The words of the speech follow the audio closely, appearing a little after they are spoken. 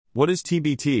What is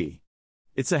TBT?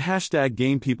 It's a hashtag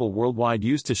game people worldwide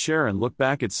use to share and look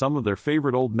back at some of their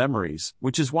favorite old memories,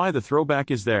 which is why the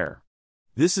throwback is there.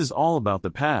 This is all about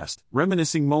the past,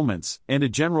 reminiscing moments, and a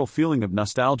general feeling of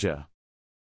nostalgia.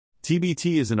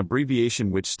 TBT is an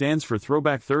abbreviation which stands for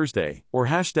Throwback Thursday, or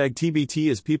hashtag TBT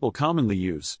as people commonly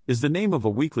use, is the name of a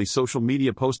weekly social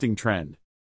media posting trend.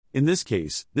 In this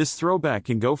case, this throwback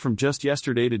can go from just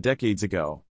yesterday to decades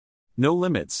ago. No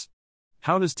limits.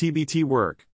 How does TBT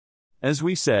work? As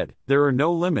we said, there are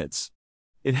no limits.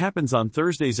 It happens on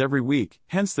Thursdays every week,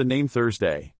 hence the name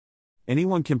Thursday.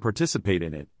 Anyone can participate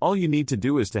in it, all you need to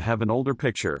do is to have an older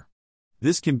picture.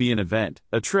 This can be an event,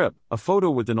 a trip, a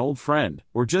photo with an old friend,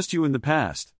 or just you in the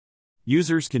past.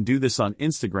 Users can do this on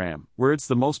Instagram, where it's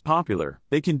the most popular.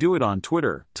 They can do it on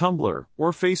Twitter, Tumblr,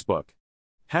 or Facebook.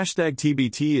 Hashtag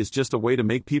TBT is just a way to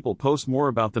make people post more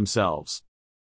about themselves.